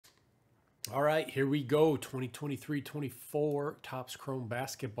All right, here we go. 2023-24 Topps Chrome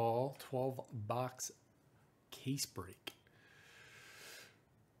Basketball 12-box case break.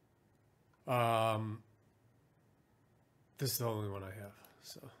 This is the only one I have,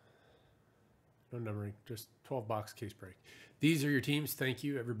 so no numbering, just 12-box case break. These are your teams. Thank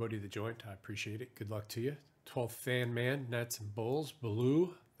you, everybody that joined. I appreciate it. Good luck to you. 12th Fan Man, Nets and Bulls.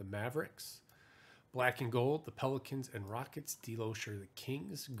 Blue, the Mavericks. Black and Gold, the Pelicans and Rockets. D-Losher, the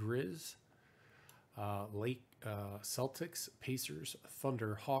Kings. Grizz. Celtics, Pacers,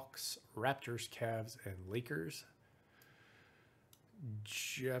 Thunder, Hawks, Raptors, Cavs, and Lakers.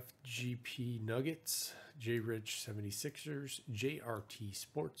 Jeff GP Nuggets, J Rich 76ers, JRT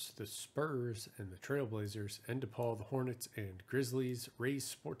Sports, the Spurs and the Trailblazers, and DePaul, the Hornets and Grizzlies, Rays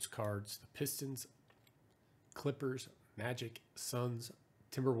Sports Cards, the Pistons, Clippers, Magic, Suns,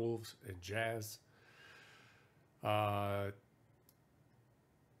 Timberwolves, and Jazz.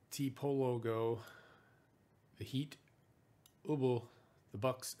 T-Polo Go, the Heat, Ubel, the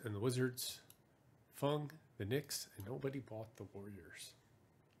Bucks, and the Wizards, Fung, the Knicks, and nobody bought the Warriors.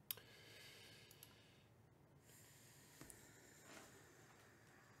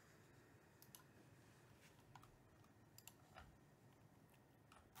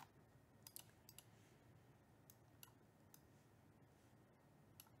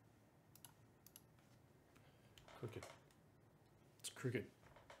 Crooked. It's crooked.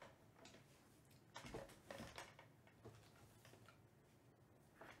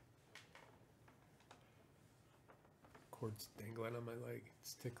 Cord's dangling on my leg.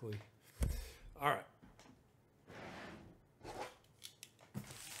 It's tickly. All right.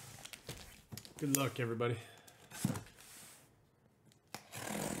 Good luck, everybody.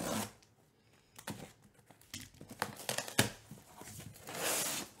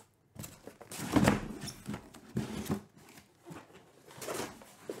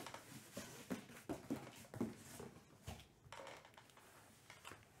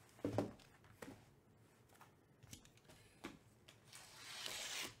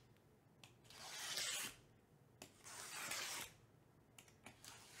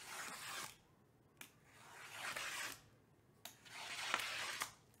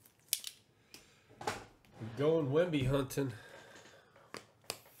 Going Wemby hunting.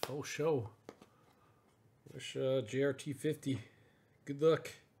 Full show. Wish JRT 50 good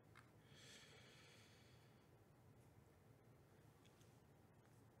luck.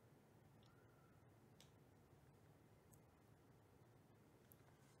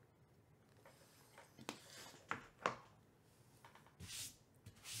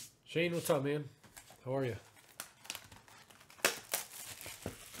 Shane, what's up, man? How are you?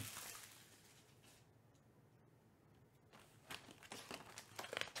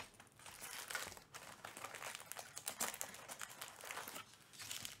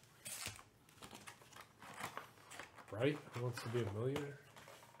 Right? Who wants to be a millionaire?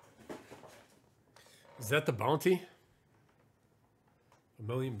 Is that the bounty? $1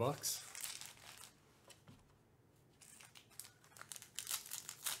 million bucks?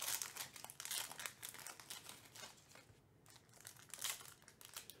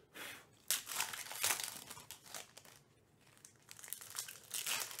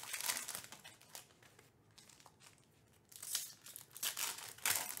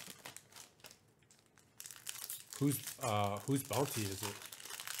 Whose bounty is it?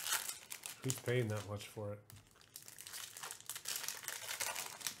 Who's paying that much for it?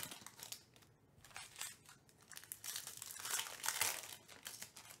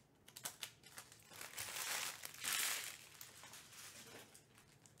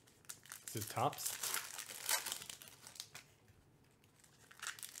 Is it Topps?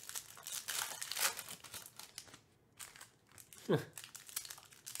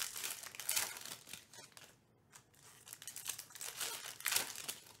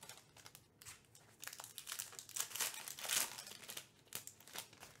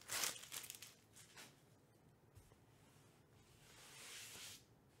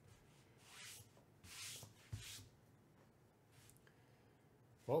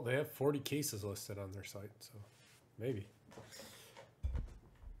 Well, they have 40 cases listed on their site, so maybe.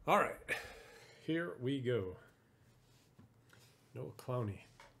 All right, here we go. Noah Clowney,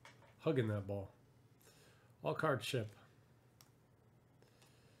 hugging that ball. All card ship.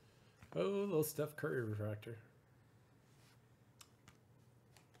 Oh, little Steph Curry refractor.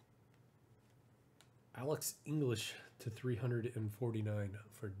 Alex English to 349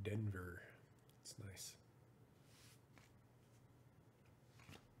 for Denver. It's nice.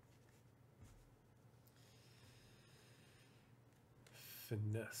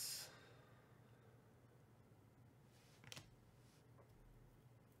 Finesse.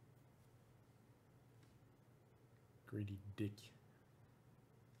 Greedy dick.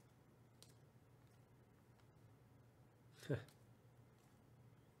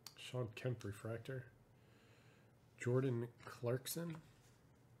 Sean Kemp refractor. Jordan Clarkson.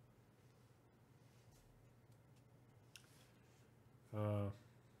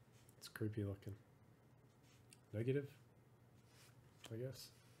 It's creepy looking. Negative, I guess.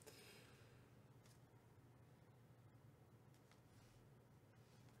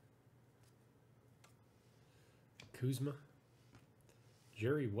 Kuzma.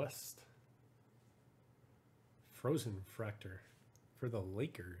 Jerry West. Frozen Fractor for the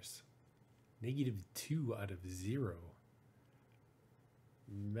Lakers. -2 out of 0.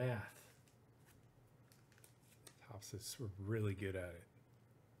 Math. Houses were really good at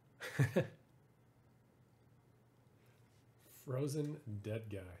it. Frozen Dead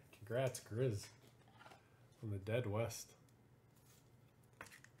Guy. Congrats, Grizz, on the Dead West.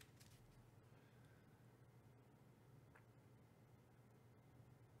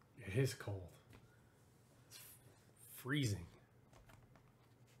 It is cold. It's freezing.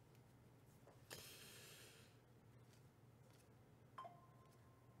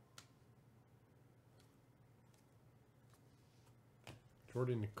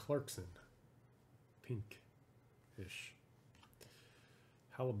 Jordan Clarkson. Pink-ish.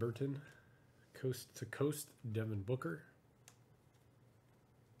 Halliburton. Coast to Coast. Devin Booker.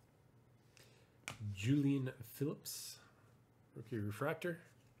 Julian Phillips. Rookie refractor.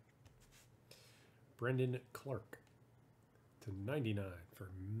 Brendan Clark /99 for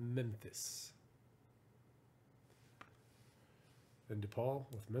Memphis. And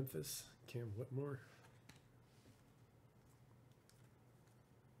DePaul with Memphis. Cam Whitmore.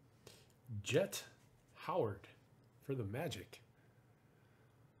 Jet Howard for the Magic.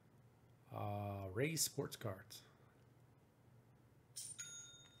 Ray Sports Cards.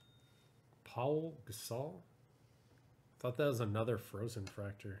 Paul Gasol. Thought that was another Frozen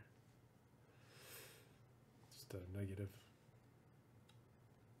Fractor. Just a negative.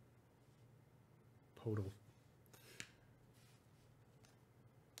 Podal.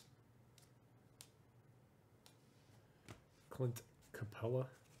 Clint Capella.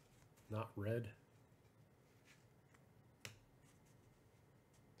 Not red.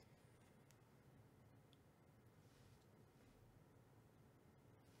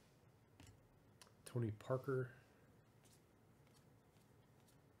 Tony Parker.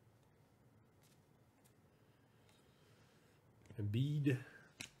 Embiid.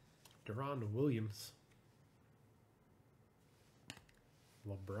 Deron Williams.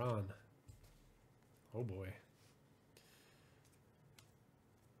 LeBron. Oh boy.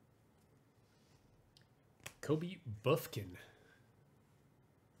 Kobe Buffkin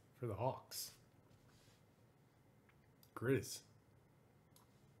for the Hawks. Grizz.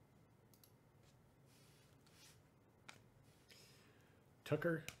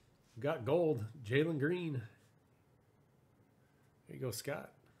 Tucker. Got gold. Jalen Green. There you go,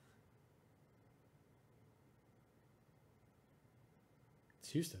 Scott. It's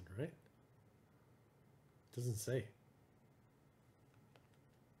Houston, right? Doesn't say.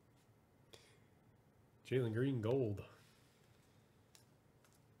 Jalen Green gold.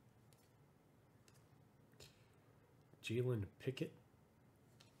 Jalen Pickett.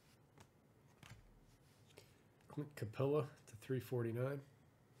 Clint Capella /349.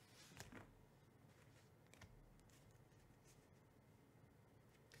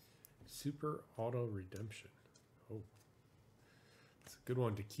 Super Auto Redemption. Oh. It's a good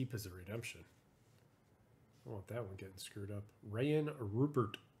one to keep as a redemption. I don't want that one getting screwed up. Rayan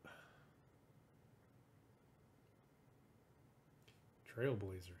Rupert.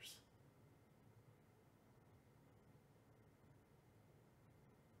 Trailblazers.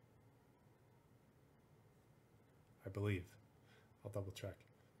 I believe. I'll double check.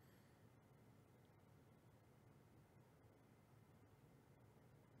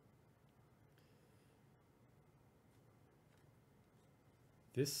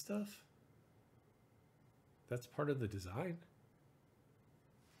 This stuff? That's part of the design?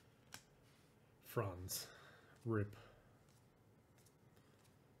 Franz. Rip.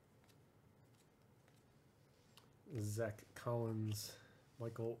 Zach Collins.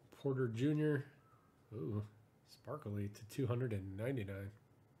 Michael Porter Jr. Ooh. Sparkly /299.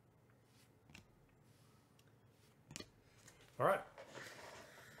 All right.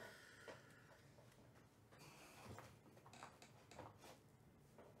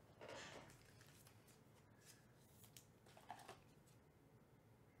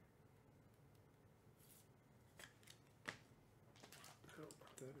 I'll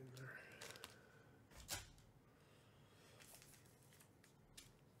put that in there.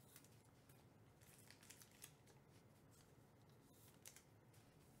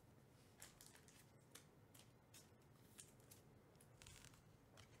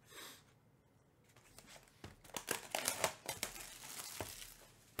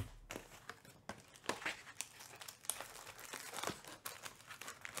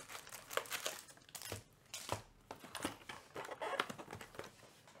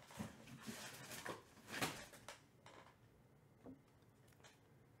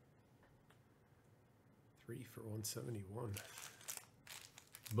 3 for 171.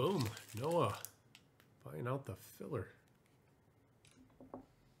 Boom. Noah buying out the filler.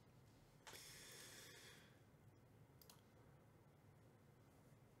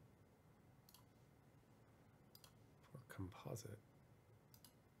 For composite.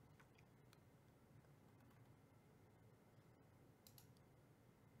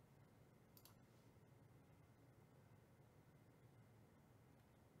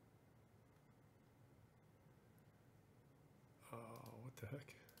 What the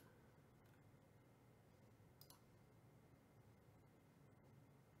heck?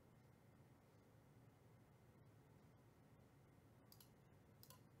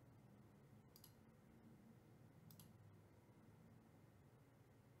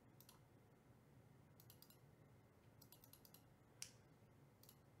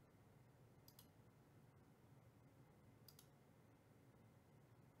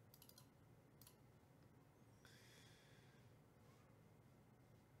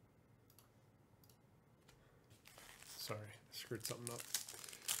 Sorry, I screwed something up.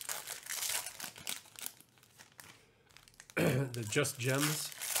 The Just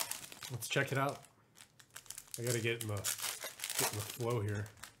Gems. Let's check it out. I gotta get in the flow here.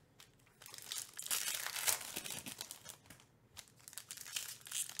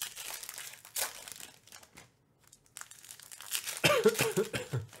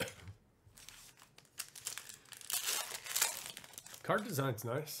 Card design's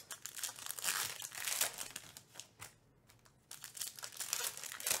nice.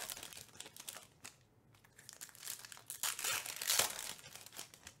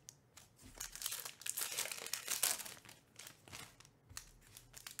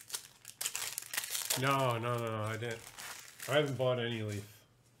 No, I didn't. I haven't bought any Leaf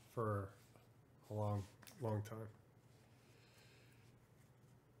for a long time.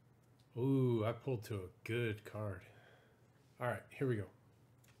 Ooh, I pulled to a good card. All right, here we go.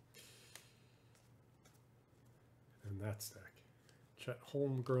 And that stack. Chet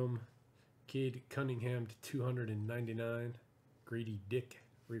Holmgren, Cade Cunningham to 299. Grady Dick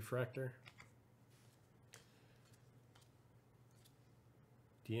refractor.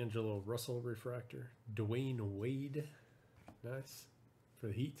 D'Angelo Russell refractor. Dwayne Wade. Nice. For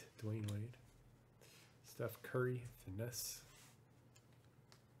the Heat, Dwayne Wade. Steph Curry, finesse.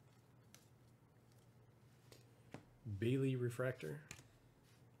 Bailey refractor.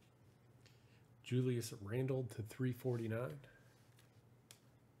 Julius Randle to 349.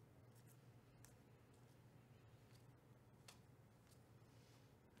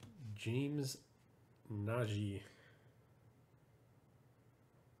 James Nagy.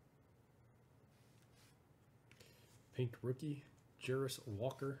 Pink rookie. Jarris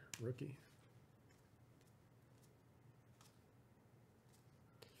Walker rookie.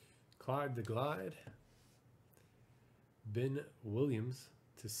 Clyde the Glide. Ben Williams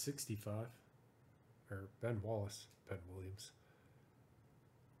to 65. Or Ben Wallace. Ben Williams.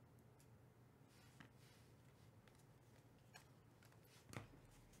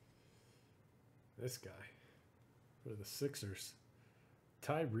 This guy for the Sixers.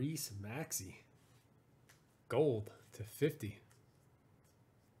 Tyrese Maxey. Gold to 50.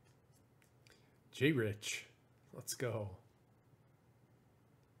 J Rich. Let's go.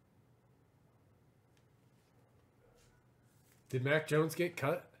 Did Mac Jones get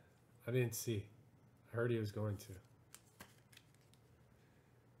cut? I didn't see. I heard he was going to.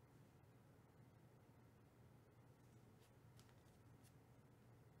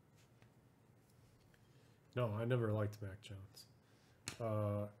 No, I never liked Mac Jones.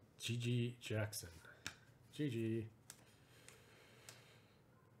 G.G. Jackson. G.G.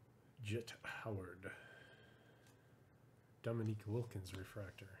 Jet Howard. Dominique Wilkins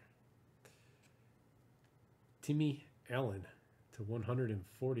refractor. Timmy Allen to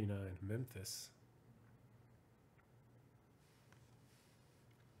 149 Memphis.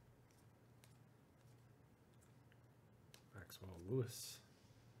 Maxwell Lewis.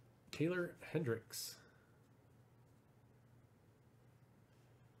 Taylor Hendricks.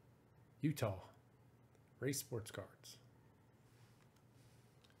 Utah. Race Sports Cards.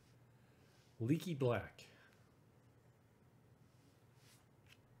 Leaky Black.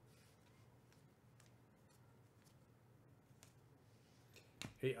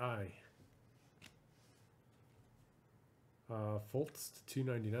 AI. Fultz to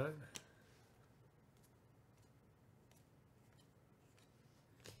 299.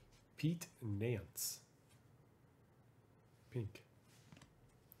 Pete Nance. Pink.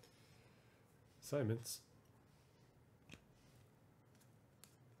 Simons.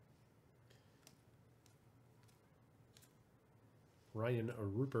 Ryan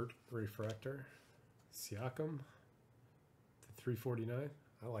Rupert refractor. Siakam to 349.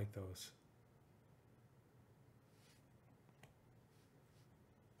 I like those.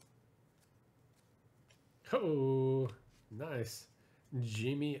 Oh, nice.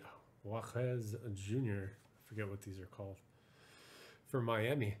 Jimmy Juarez Jr. I forget what these are called. For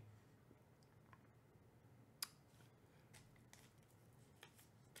Miami.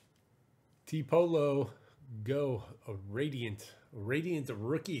 T-Polo, go. A Radiant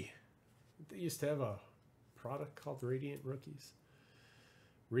rookie. They used to have a product called Radiant Rookies.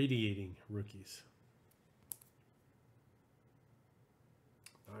 Radiating Rookies.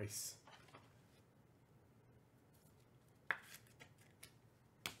 Nice.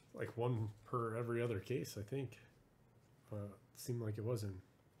 Like one per every other case, I think. Seemed like it was in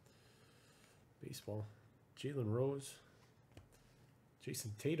baseball. Jalen Rose.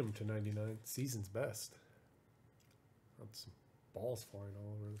 Jason Tatum to 99. Season's best. Got some balls flying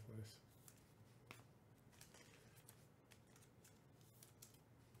all over the place.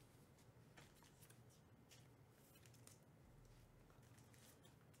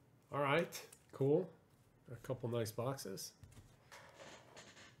 All right, cool. A couple nice boxes.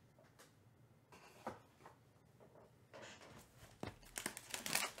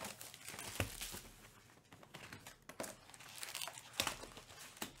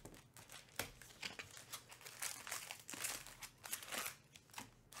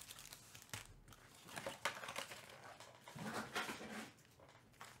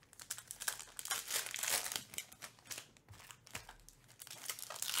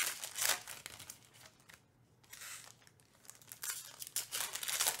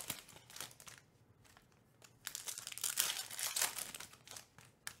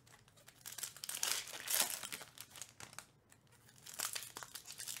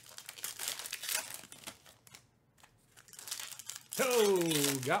 Oh,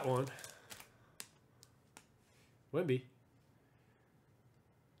 got one. Wemby.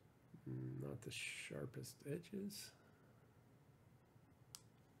 Not the sharpest edges.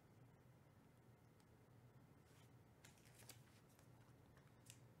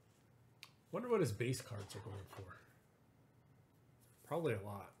 Wonder what his base cards are going for. Probably a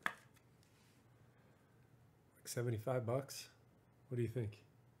lot. Like 75 bucks. What do you think?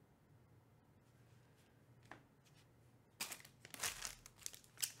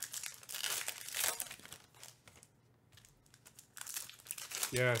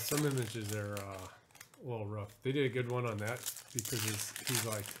 Yeah, some images are a little rough. They did a good one on that because he's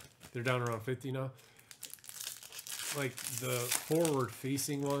like, they're down around 50 now. Like the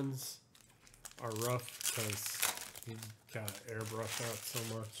forward-facing ones are rough because he got airbrushed out so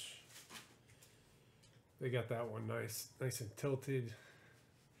much. They got that one nice and tilted.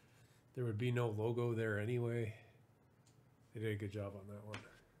 There would be no logo there anyway. They did a good job on that one.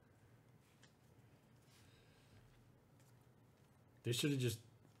 They should have just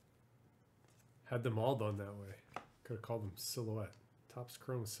had them all done that way. Could have called them silhouette. Topps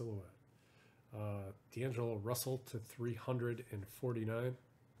Chrome silhouette. D'Angelo Russell to 349.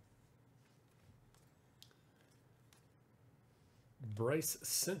 Bryce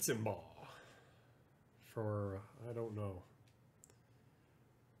Sensenball for, I don't know.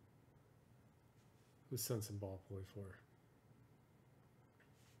 Who's Sensenball play for?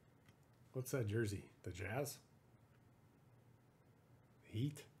 What's that jersey? The Jazz?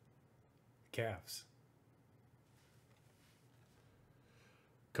 Heat? Cavs.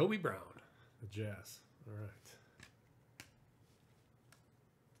 Kobe Brown, the Jazz. All right.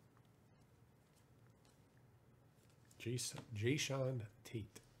 Jayshawn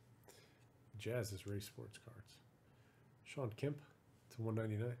Tate. Jazz's race sports cards. Sean Kemp to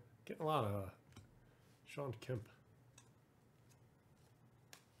 199. Getting a lot of Sean Kemp.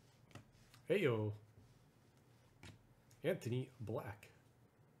 Heyo. Anthony Black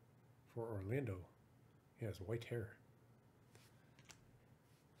for Orlando. He has white hair.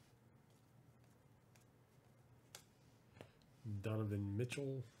 Donovan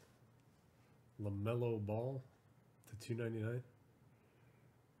Mitchell. LaMelo Ball to 299.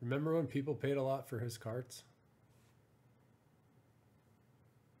 Remember when people paid a lot for his cards?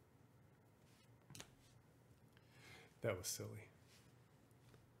 That was silly.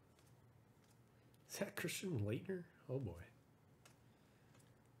 Is that Christian Laettner? Oh boy.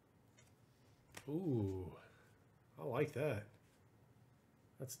 Ooh, I like that.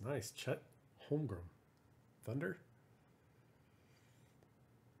 That's nice. Chet Holmgren. Thunder.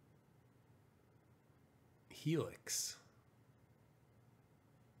 Helix.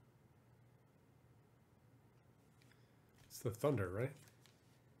 It's the Thunder, right?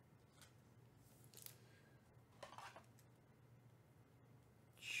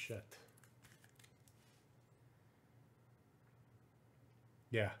 Chet.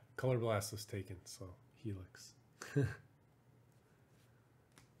 Yeah, Color Blast was taken, so Helix.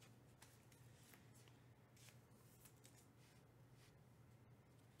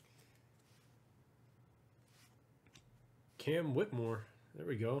 Cam Whitmore. There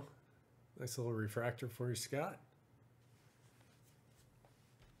we go. Nice little refractor for you, Scott.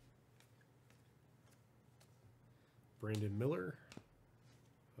 Brandon Miller.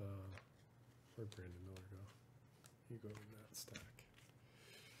 Where'd Brandon Miller go? You go in that stack.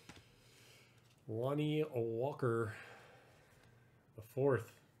 Lonnie Walker, the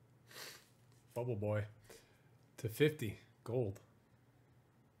 4th. Bubble Boy. /50. Gold.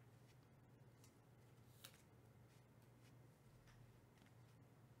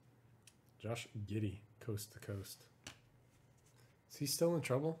 Josh Giddey, coast to coast. Is he still in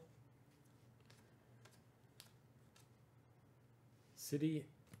trouble? City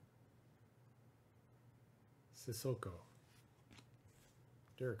Sissoko.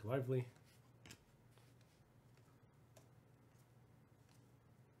 Derek Lively.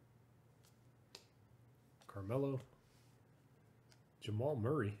 Carmelo. Jamal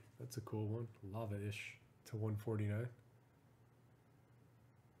Murray. That's a cool one. Lava-ish /149.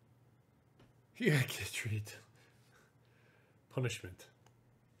 You gotta get a treat. Punishment.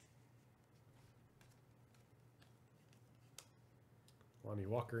 Lonnie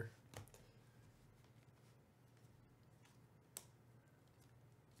Walker.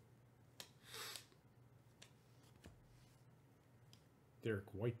 Derek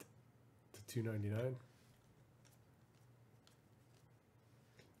White /299.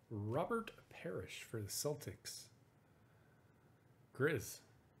 Robert Parrish for the Celtics. Grizz.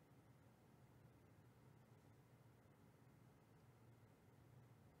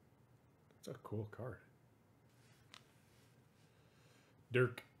 That's a cool card.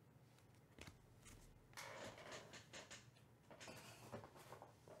 Dirk.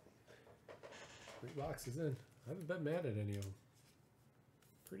 3 boxes in. I haven't been mad at any of them.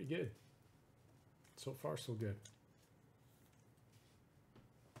 Pretty good. So far, so good.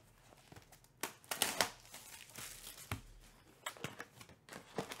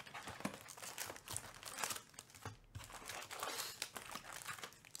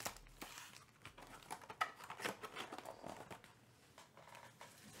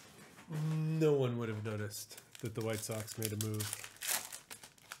 No one would have noticed that the White Sox made a move.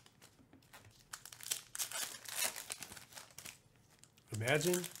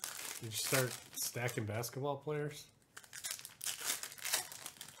 Imagine you just start stacking basketball players.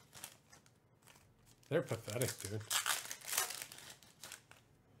 They're pathetic, dude.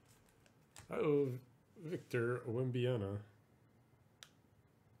 Uh-oh, Victor Wembanyama.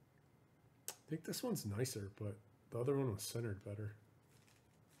 I think this one's nicer, but the other one was centered better.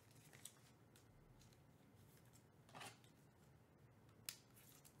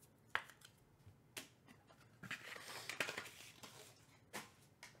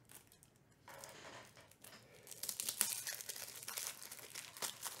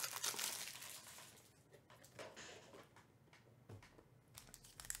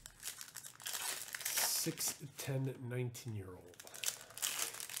 Six, 10, 19-year-old.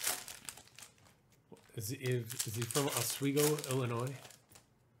 Is he from Oswego, Illinois?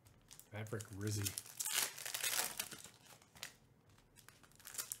 Maverick Rizzi.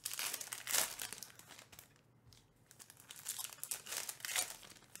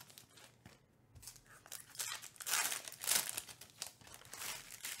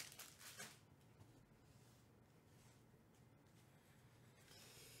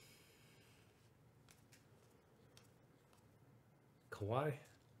 Kawhi.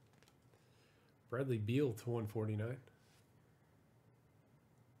 Bradley Beal /149.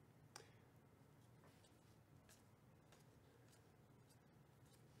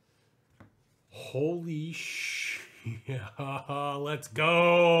 Holy shit. Let's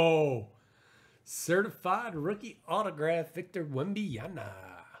go. Certified rookie autograph, Victor Wembanyama.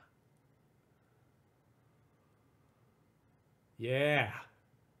 Yeah.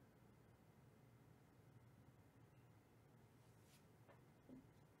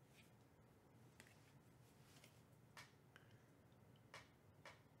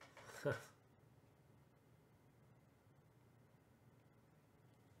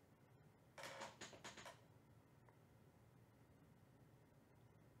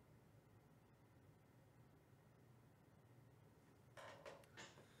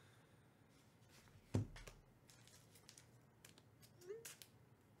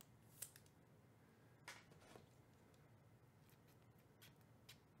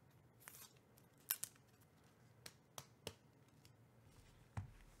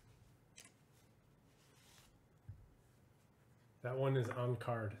 That one is on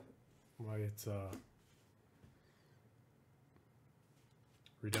card. Why it's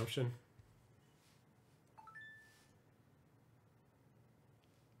redemption.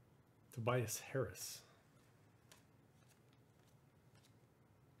 Tobias Harris.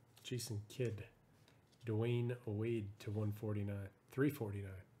 Jason Kidd. Dwayne Wade to 149.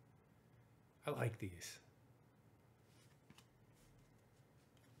 349. I like these.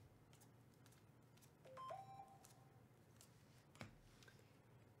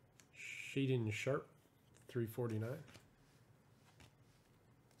 Shaden Sharp, 349.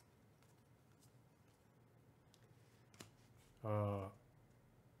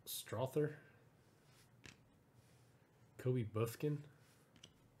 Strother. Kobe Buffkin.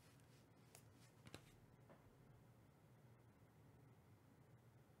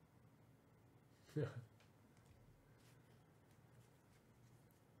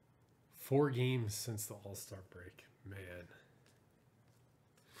 Four games since the All-Star break. Man.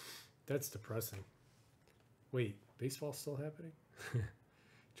 That's depressing. Wait, baseball's still happening?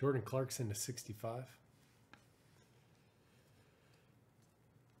 Jordan Clarkson to 65.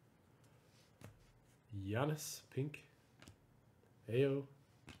 Giannis, pink. Ayo.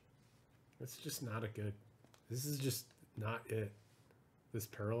 That's just not a good. This is just not it. This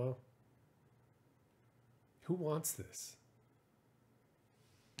parallel. Who wants this?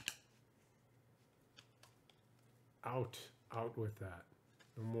 Out. Out with that.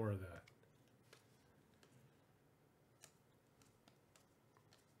 No more of that.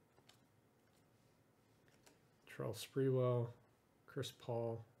 Charles Sprewell. Chris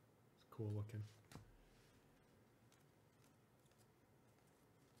Paul. It's cool looking.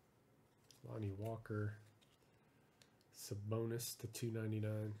 Lonnie Walker. Sabonis to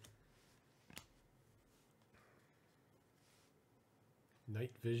 299.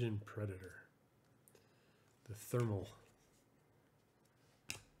 Night Vision Predator. The Thermal.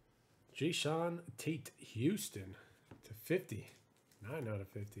 Jayshawn Tate Houston to 50. 9 out of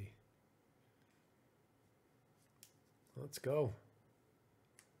 50. Let's go.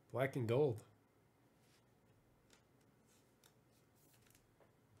 Black and gold.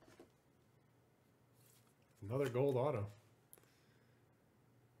 Another gold auto.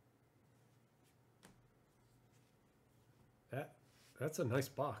 That's a nice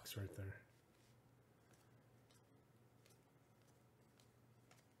box right there.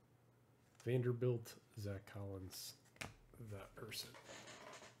 Vanderbilt, Zach Collins, that person.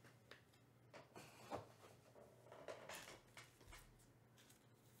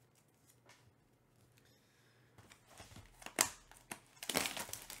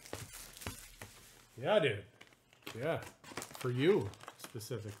 Yeah, dude. Yeah, for you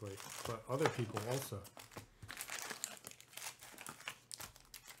specifically, but other people also.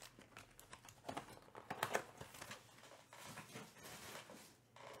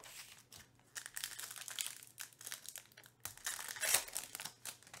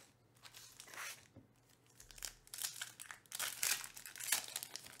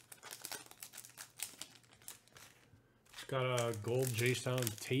 Got a gold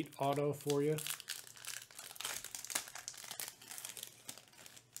Jayshawn Tate auto for you.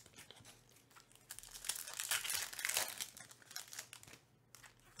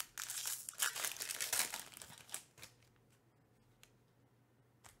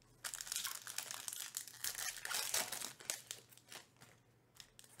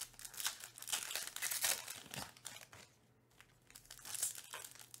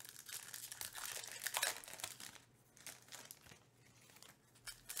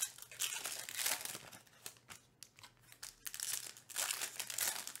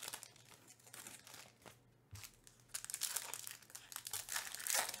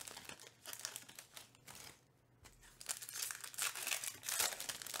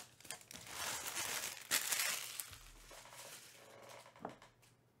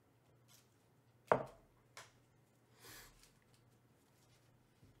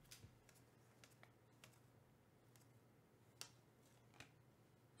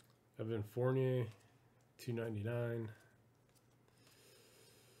 Evan Fournier, 299.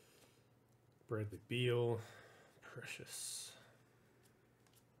 Bradley Beal, Precious.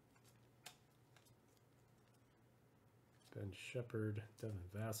 Ben Shepherd, Devin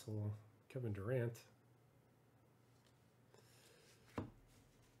Vassell, Kevin Durant.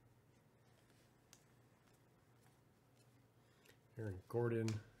 Aaron Gordon,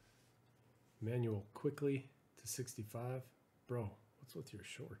 Emmanuel Quickly to 65. Bro, what's with your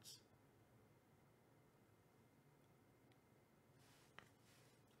shorts?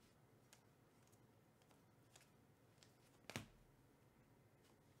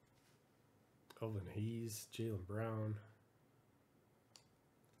 Elvin Hayes, Jaylen Brown,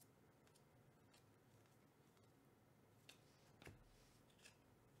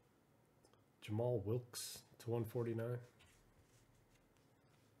 Jamal Wilkes to 149.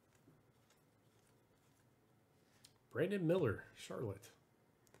 Brandon Miller, Charlotte.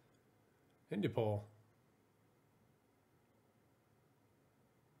 And DePaul.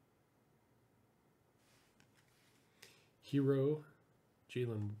 Hero,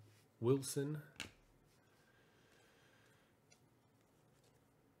 Jalen Wilson.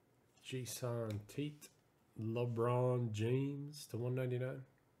 Jason Tate. LeBron James to 199.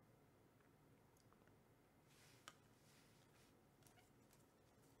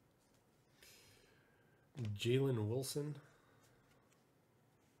 Jalen Wilson.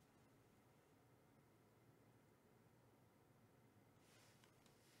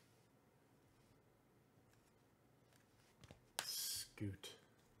 Scoot.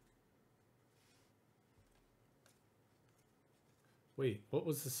 Wait, what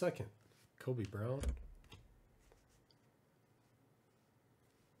was the second? Kobe Brown.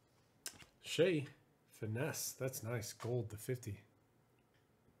 Shea. Finesse. That's nice. Gold to 50.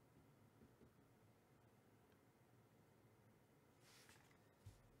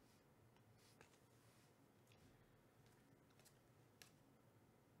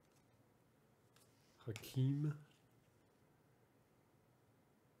 Hakeem.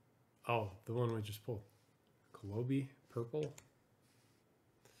 Oh, the one we just pulled. Kolobi, purple.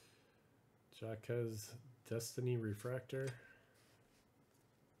 Jaquez, Destiny Refractor.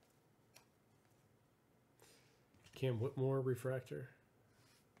 Cam Whitmore, Refractor.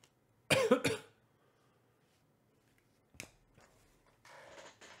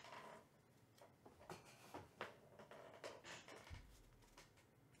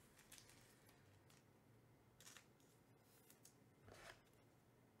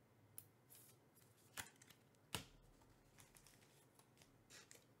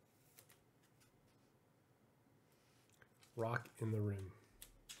 Rock in the rim.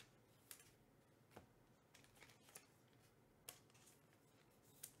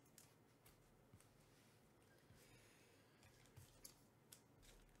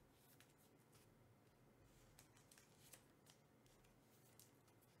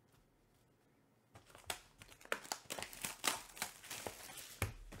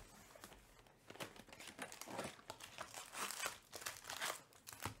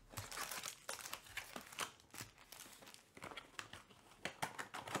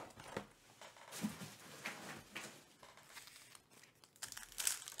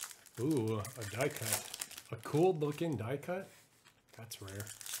 Ooh, a die cut. A cool looking die cut? That's rare.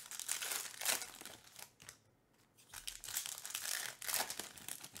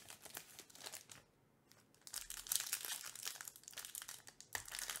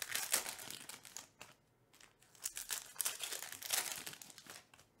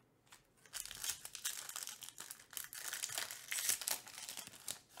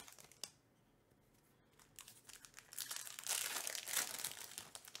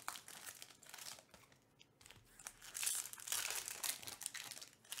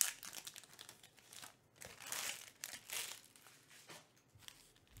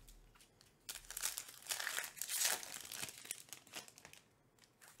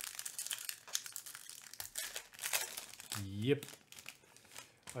 Yep,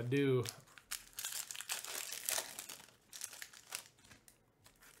 I do.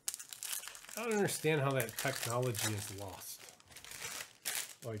 I don't understand how that technology is lost.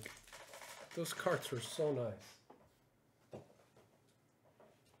 Like, those carts were so nice.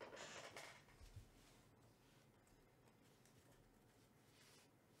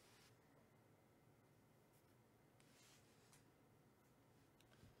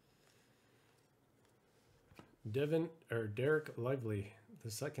 Derek Lively, the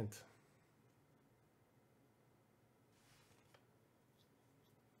second.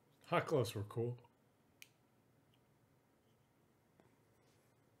 Hot gloves were cool.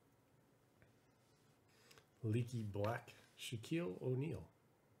 Leaky black, Shaquille O'Neal.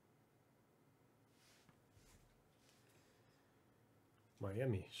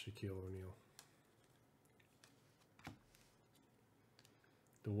 Miami, Shaquille O'Neal.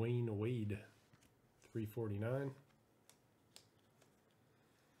 Dwayne Wade, 349.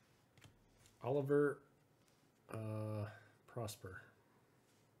 Oliver Prosper.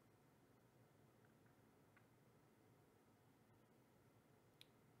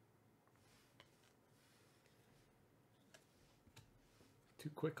 Two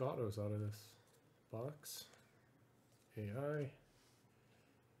quick autos out of this box. AI.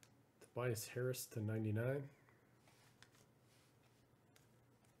 Tobias Harris to 99.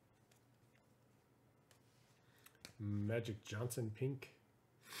 Magic Johnson pink.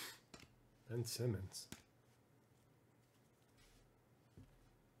 Ben Simmons.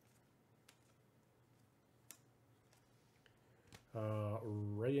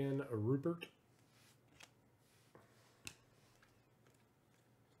 Ryan Rupert.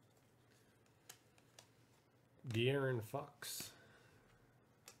 De'Aaron Fox.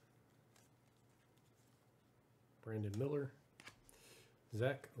 Brandon Miller.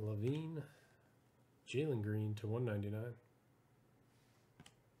 Zach Levine. Jalen Green to 199.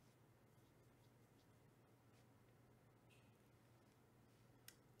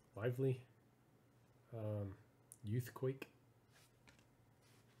 Lively. Youthquake.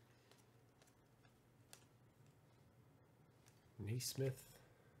 Naismith.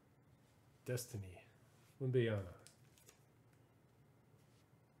 Destiny. Wimbiana.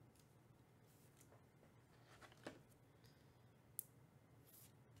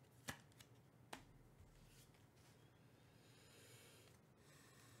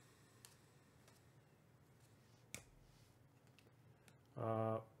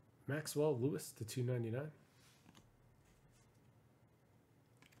 Maxwell Lewis to 299.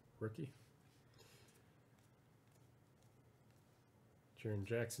 Rookie. Jaren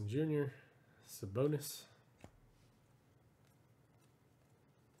Jackson Jr. Sabonis.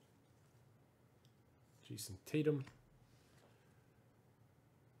 Jason Tatum.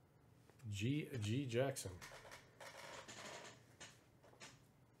 G. Jackson.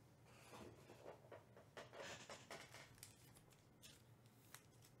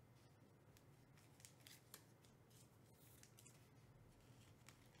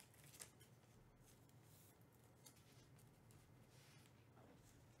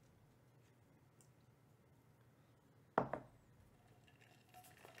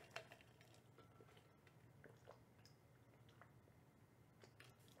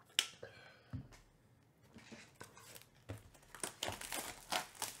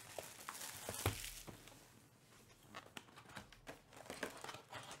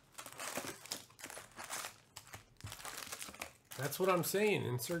 That's what I'm saying.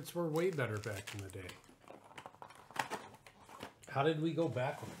 Inserts were way better back in the day. How did we go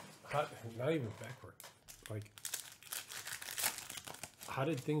backward? Not even backward. Like, how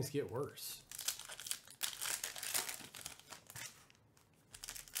did things get worse?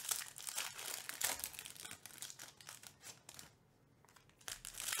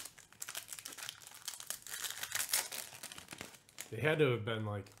 They had to have been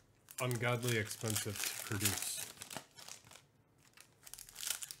like ungodly expensive to produce.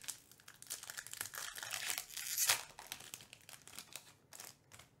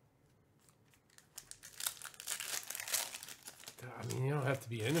 I mean, you don't have to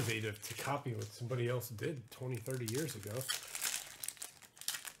be innovative to copy what somebody else did 20, 30 years ago.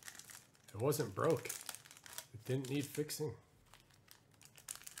 It wasn't broke. It didn't need fixing.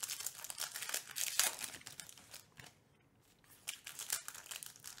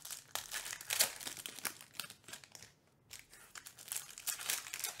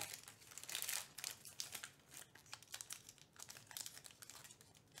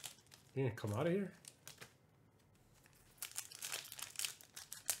 You gonna come out of here?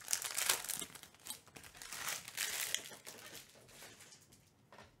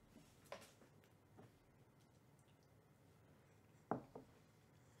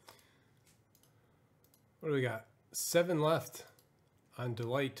 What do we got? 7 left on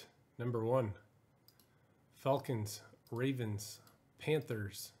Delight #1. Falcons, Ravens,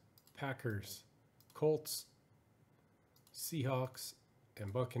 Panthers, Packers, Colts, Seahawks,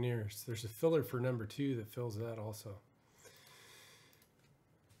 and Buccaneers. There's a filler for #2 that fills that also.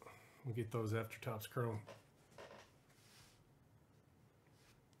 We'll get those after Topps Chrome.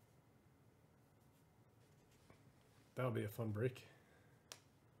 That'll be a fun break.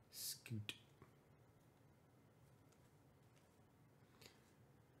 Scoot.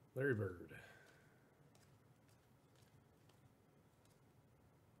 Larry Bird.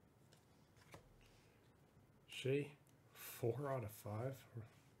 Shea, 4 out of 5.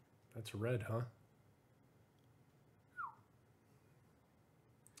 That's red, huh?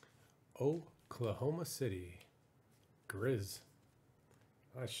 Oklahoma City. Grizz.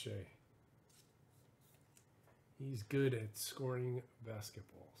 That's Shea. He's good at scoring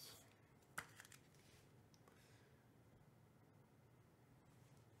basketballs.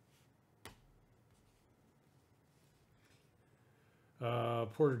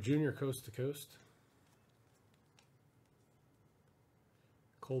 Porter Jr. Coast to Coast.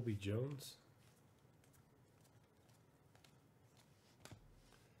 Colby Jones.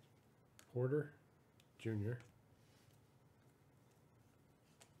 Porter Jr.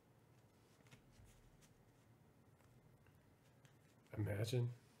 Imagine.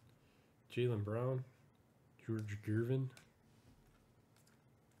 Jaylen Brown. George Gervin.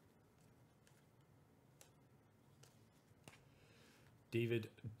 David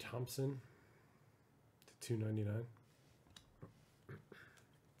Thompson to $2.99.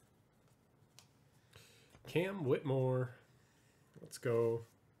 Cam Whitmore. Let's go.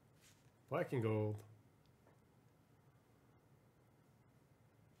 Black and gold.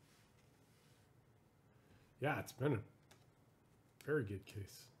 Yeah, it's been a very good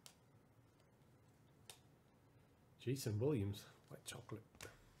case. Jason Williams, white chocolate.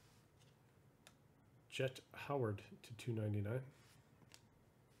 Jet Howard to $2.99.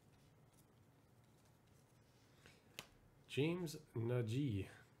 James Najee.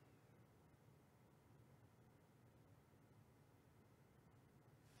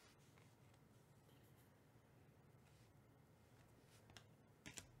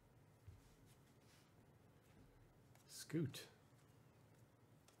 Scoot.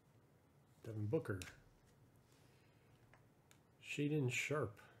 Devin Booker. Shaden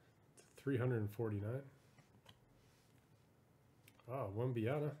Sharp, $349. Ah,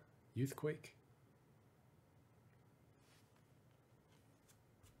 Wembyana, Youthquake.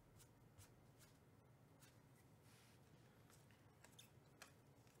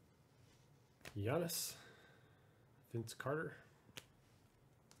 Giannis, Vince Carter.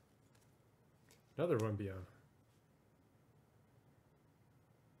 Another Wembyana.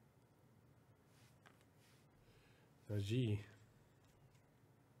 Najee.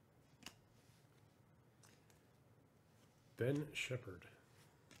 Ben Shepherd.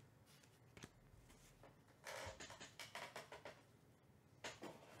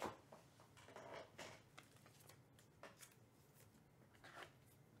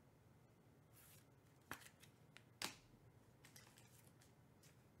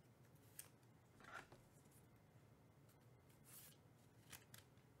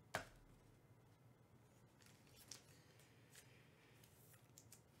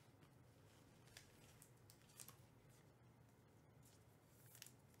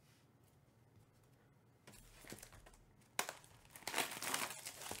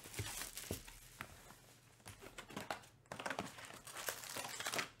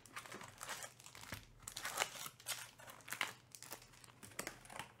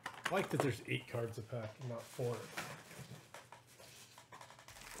 I like that there's 8 cards a pack, not 4.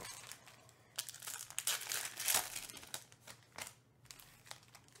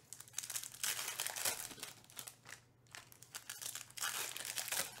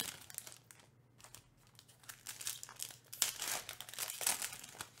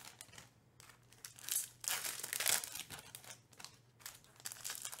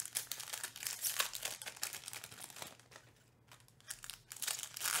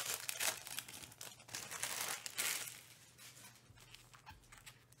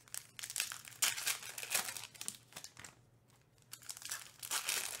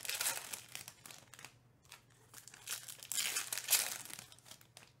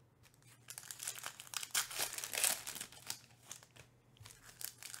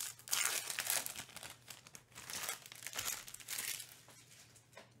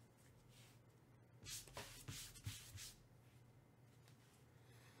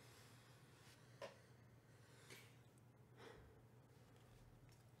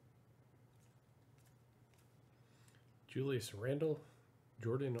 Julius Randle,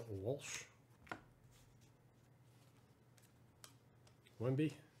 Jordan Walsh,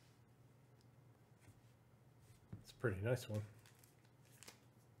 Wemby. It's a pretty nice one.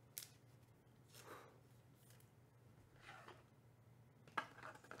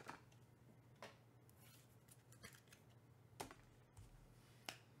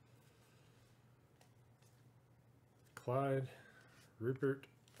 Clyde, Rupert,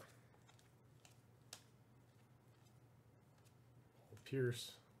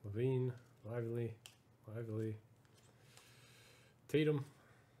 Pierce, Levine, Lively, Tatum,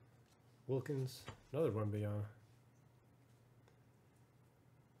 Wilkins, another one beyond.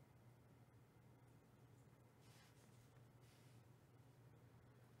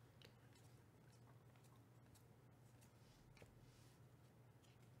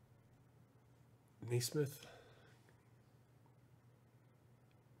 Neesmith.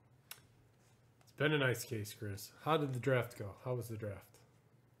 It's been a nice case, Chris. How did the draft go? How was the draft?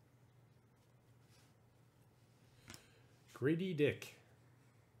 Grady Dick.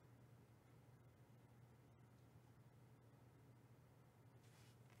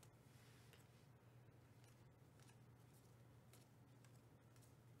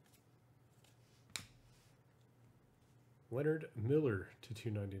 Leonard Miller to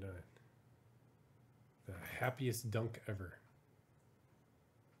 $2.99. The happiest dunk ever.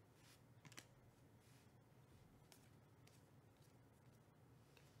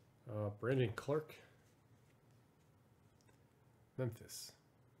 Brandon Clark. Memphis.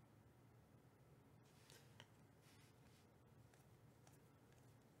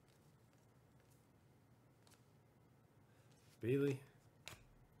 Bailey.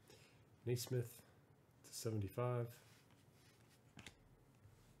 Naismith to 75.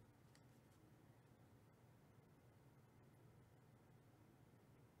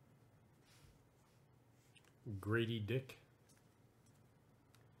 Grady Dick.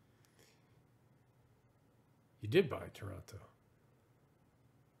 You did buy Toronto.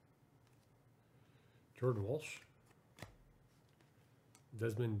 Jordan Walsh.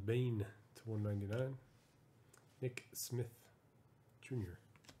 Desmond Bain to 199. Nick Smith Jr.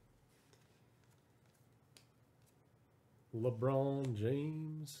 LeBron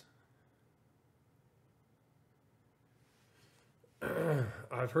James.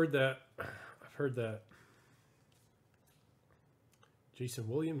 I've heard that. Jason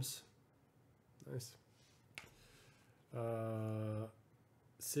Williams. Nice.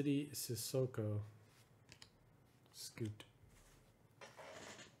 City Sissoko. Scoot.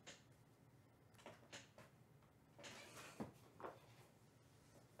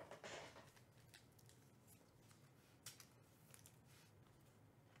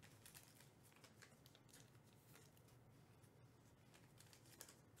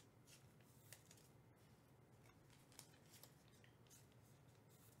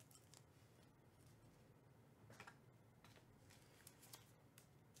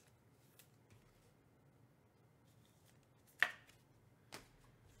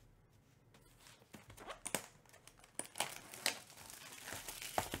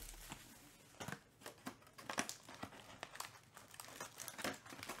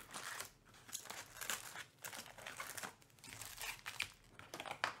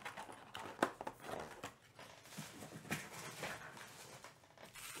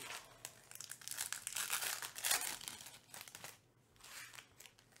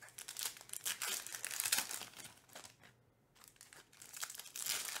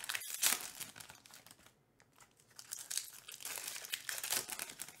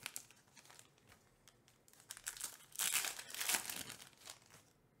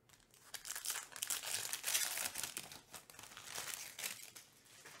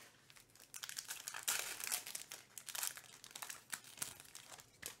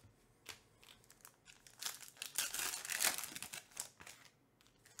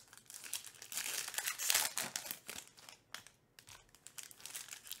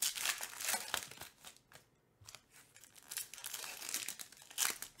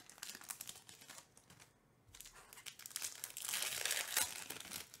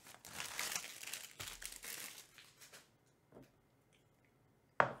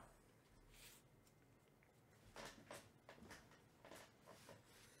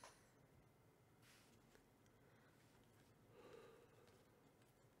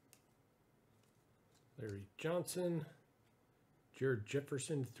 Larry Johnson. Jared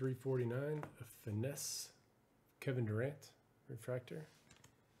Jefferson, 349. A finesse. Kevin Durant, refractor.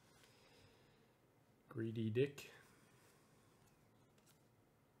 Greedy Dick.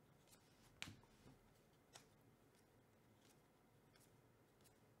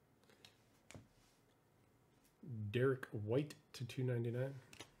 Derek White to 299.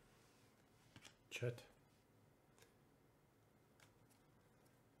 Chet.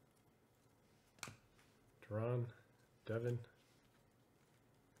 Ron, Devin,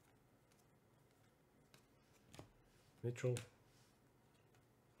 Mitchell,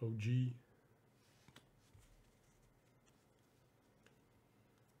 OG,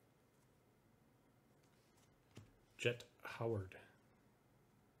 Jet Howard,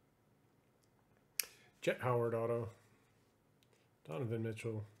 auto, Donovan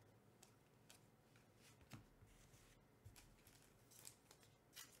Mitchell,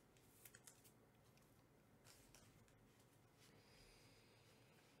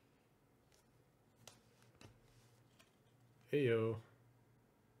 Ayo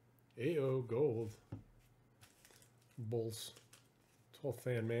Gold, Bulls, 12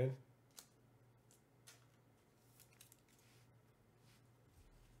 fan man.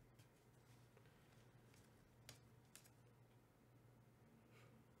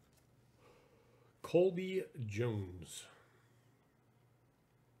 Colby Jones.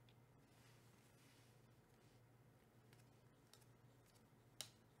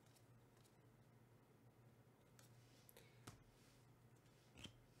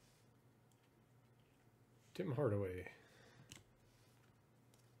 Tim Hardaway.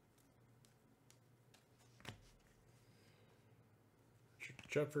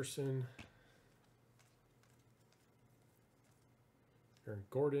 Jefferson. Aaron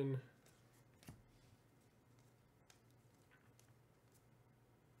Gordon.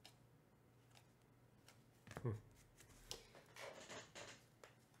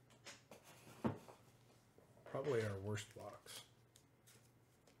 Probably our worst box.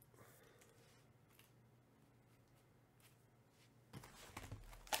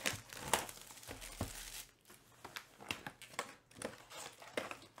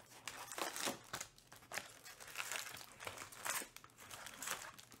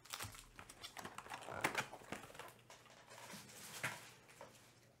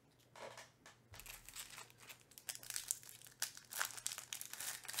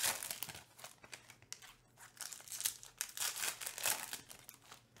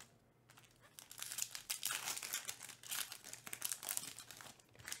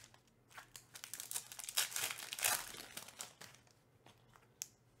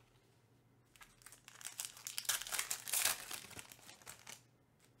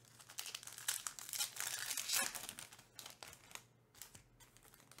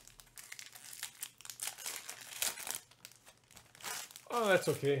 Oh, that's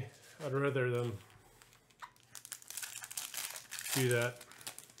okay. I'd rather them do that.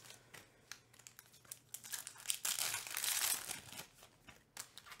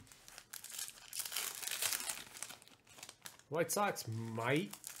 White Sox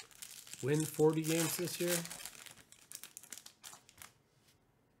might win 40 games this year.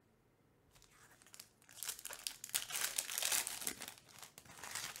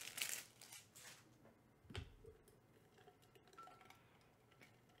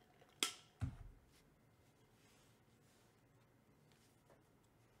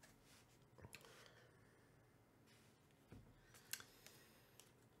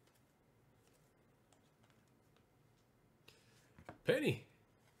 Penny.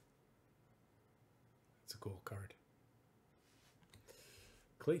 That's a cool card.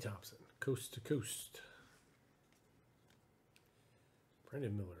 Clay Thompson, Coast to Coast.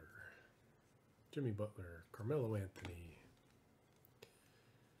 Brandon Miller. Jimmy Butler. Carmelo Anthony.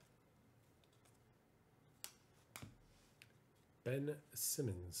 Ben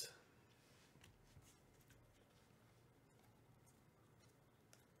Simmons.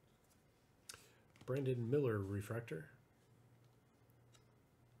 Brandon Miller refractor.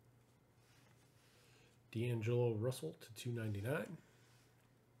 D'Angelo Russell to 299.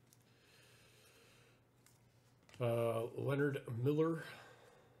 Leonard Miller.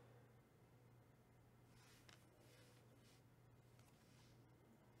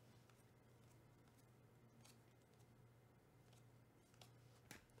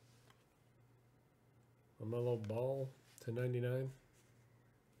 LaMelo Ball to 99.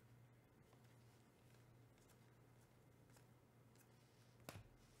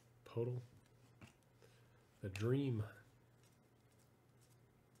 Podol. The Dream.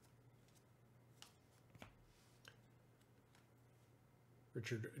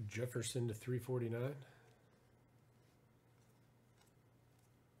 Richard Jefferson to 349.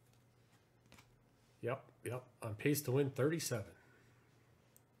 Yep. On pace to win 37.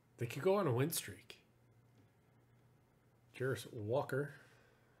 They could go on a win streak. Jarris Walker.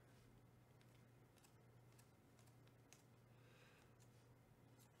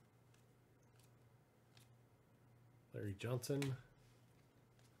 Larry Johnson.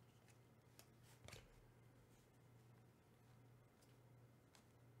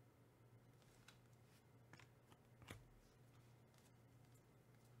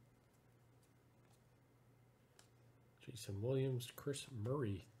 Jason Williams, Chris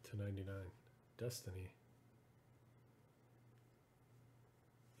Murray to 99. Destiny.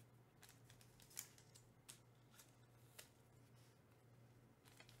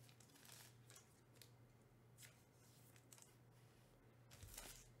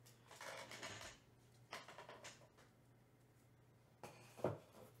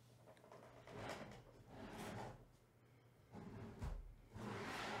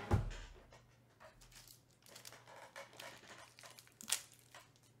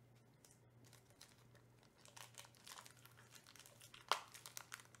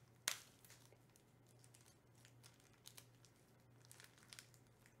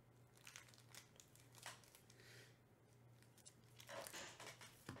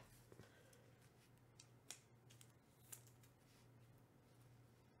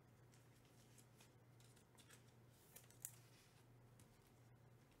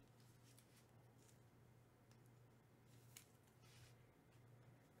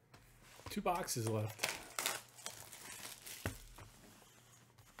 Two boxes left.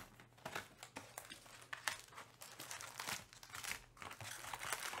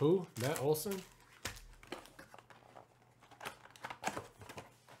 Who? Matt Olson?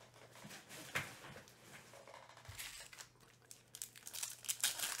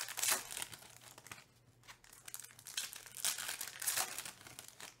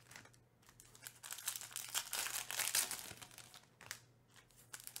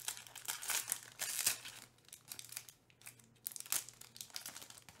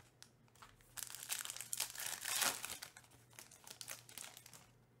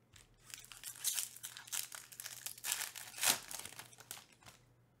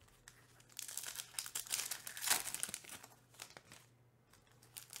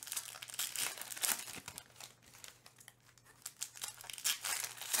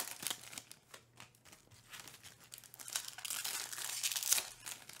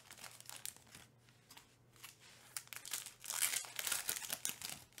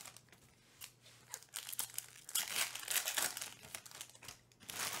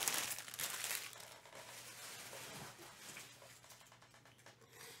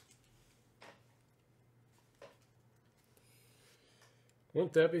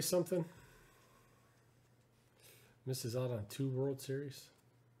 Wouldn't that be something? Misses out on 2 World Series.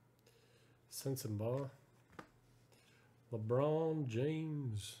 Sense and ball. LeBron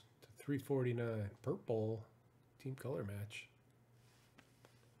James to 349. Purple. Team color match.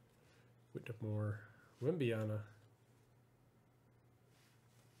 Whittemore. Wimbiana.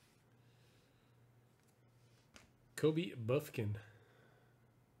 Kobe Buffkin.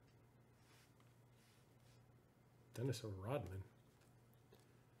 Dennis Rodman.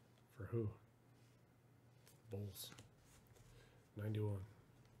 For who? Bulls. 91.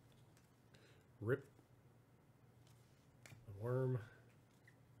 Rip. The Worm.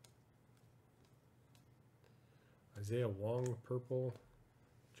 Isaiah Wong, purple.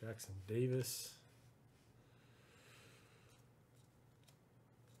 Jackson Davis.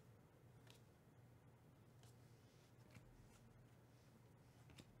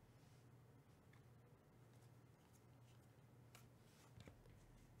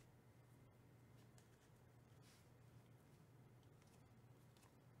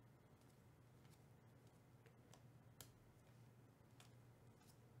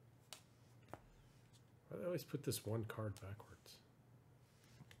 I always put this one card backwards.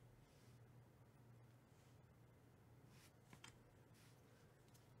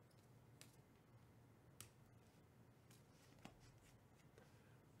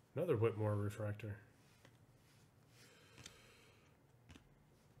 Another Whitmore refractor.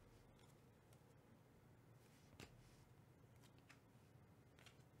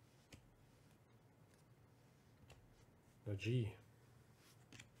 Najee.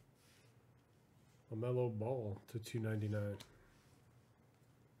 LaMelo Ball to 299.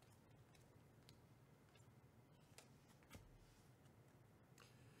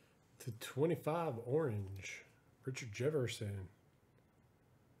 To 25 orange. Richard Jefferson.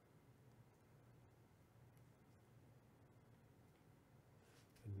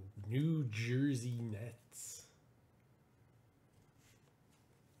 New Jersey Nets.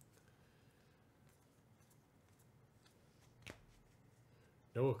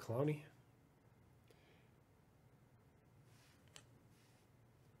 Noah Clowney.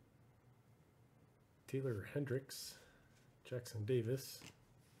 Taylor Hendricks. Jackson Davis.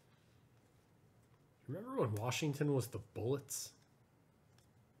 Remember when Washington was the Bullets?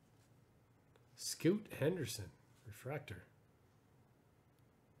 Scoot Henderson. Refractor.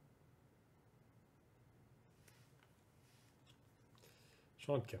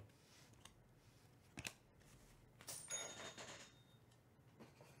 Sean Kemp.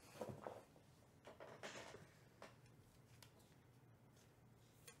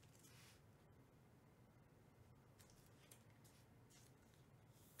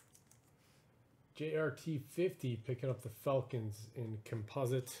 JRT 50 picking up the Falcons in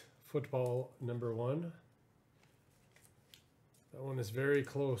composite football #1. That one is very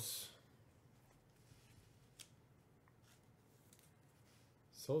close.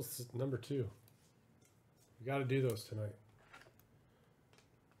 So is #2. We got to do those tonight.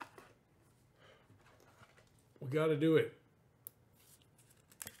 We got to do it.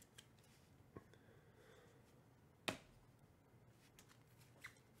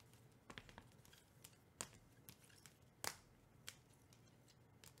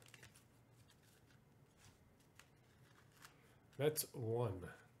 That's 1.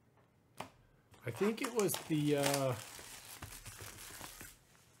 I think it was the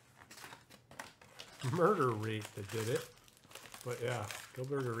murder rate that did it. But yeah,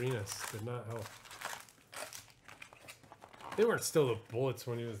 Gilbert Arenas did not help. They weren't still the Bullets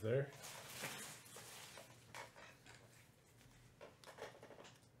when he was there.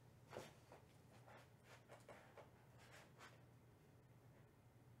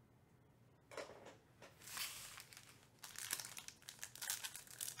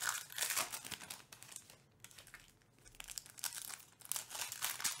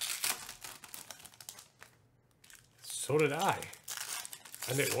 So did I.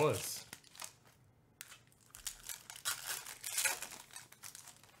 And it was.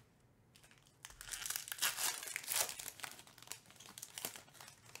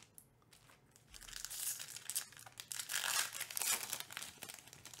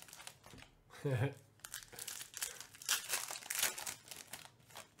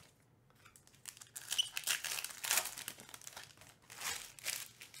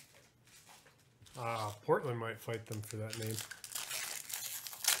 Portland might fight them for that name.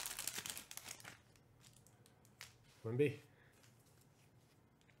 Wemby.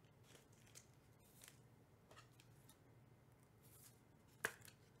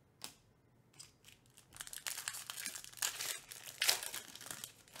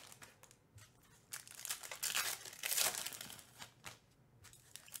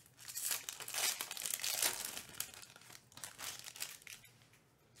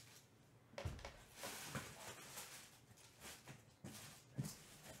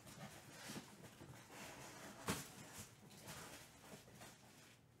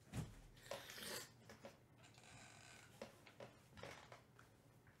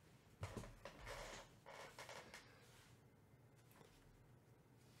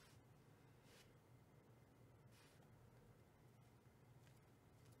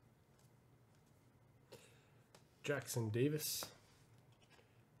 Jackson Davis.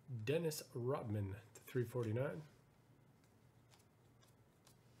 Dennis Rodman to 349.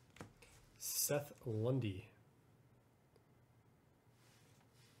 Seth Lundy.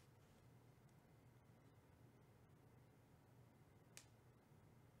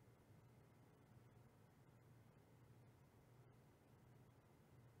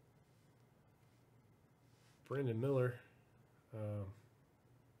 Brandon Miller.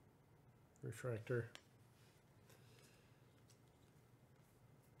 Refractor.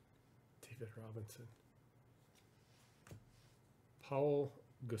 David Robinson. Paul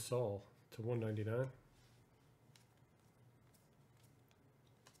Gasol to 199.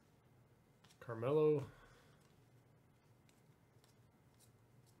 Carmelo.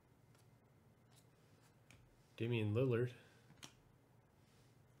 Damian Lillard.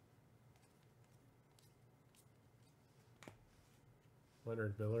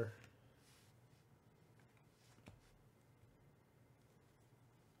 Leonard Miller.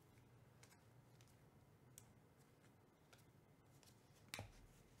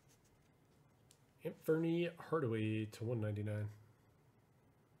 Anthony Hardaway to 199.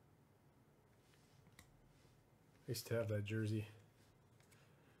 I used to have that jersey.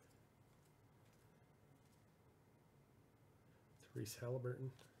 Therese Halliburton.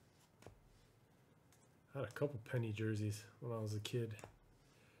 I had a couple penny jerseys when I was a kid.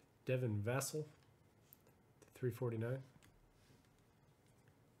 Devin Vassell to 349.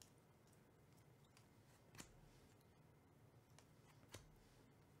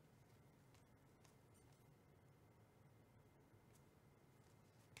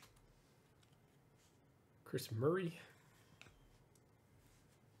 Chris Murray.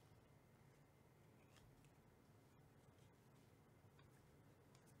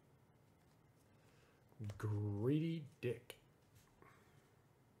 Grady Dick.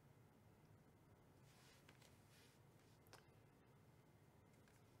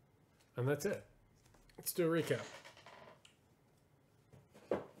 And that's it. Let's do a recap.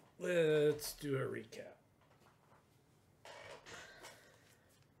 Let's do a recap.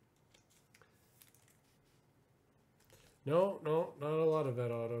 No, not a lot of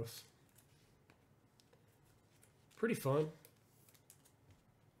vet autos. Pretty fun.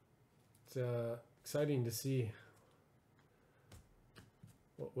 It's exciting to see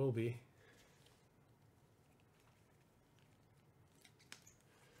what will be.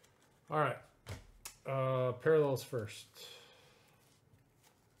 All right. Parallels first.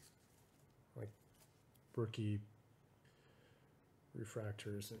 Like rookie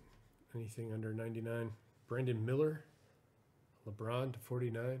refractors and anything under 99. Brandon Miller. LeBron to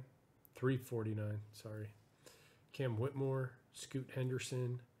 49. 349, sorry. Cam Whitmore. Scoot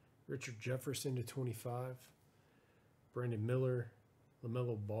Henderson. Richard Jefferson to 25. Brandon Miller.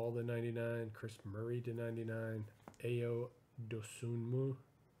 LaMelo Ball to 99. Chris Murray to 99. Ayo Dosunmu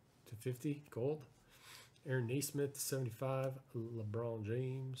to 50, gold. Aaron Naismith to 75. LeBron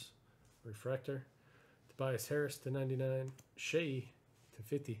James, refractor. Tobias Harris to 99. Shea to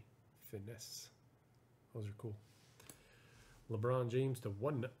 50, finesse. Those are cool. LeBron James to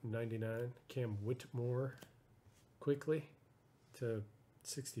 199. Cam Whitmore, quickly, to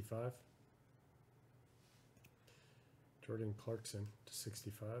 65. Jordan Clarkson to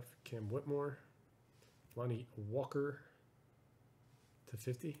 65. Cam Whitmore. Lonnie Walker to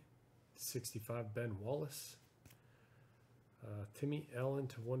 50. 65. Ben Wallace. Timmy Allen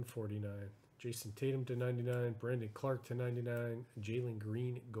to 149. Jason Tatum to 99. Brandon Clark to 99. Jalen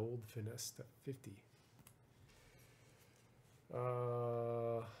Green gold finesse to 50.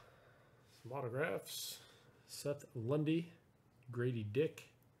 Some autographs. Seth Lundy. Grady Dick.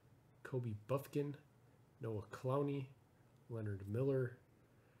 Kobe Buffkin. Noah Clowney. Leonard Miller.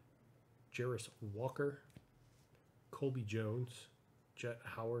 Jarris Walker. Colby Jones. Jet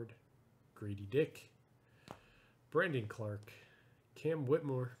Howard. Grady Dick. Brandon Clark. Cam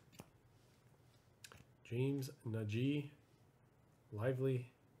Whitmore. James Najee.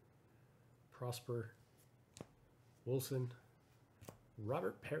 Lively. Prosper. Wilson.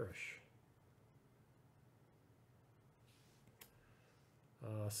 Robert Parrish.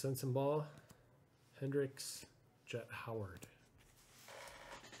 Sensenbaugh. Hendricks. Jet Howard.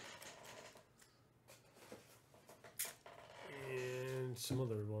 And some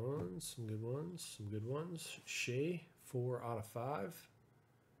other ones, some good ones. Shea, 4 out of 5.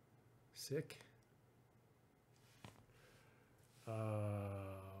 Sick.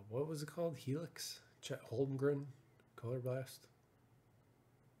 What was it called? Helix? Chet Holmgren, Color Blast.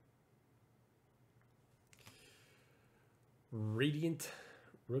 Radiant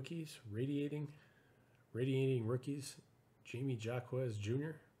rookies, radiating rookies. Jamie Jaquez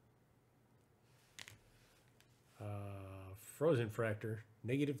Jr. Frozen Fractor,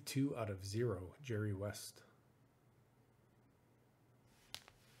 -2 out of 0, Jerry West.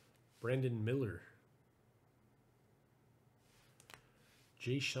 Brandon Miller.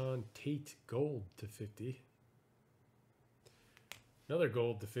 Jayshawn Tate, gold /50. Another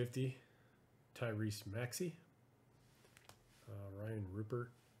gold /50, Tyrese Maxey. Ryan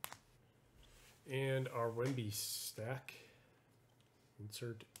Rupert. And our Wemby stack.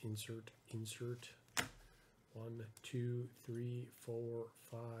 Insert. 1, 2, 3, 4,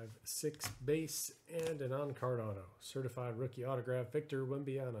 5, 6 base and an on-card auto. Certified rookie autograph, Victor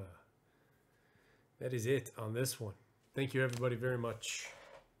Wembanyama. That is it on this one. Thank you everybody very much.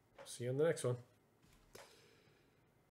 See you on the next one.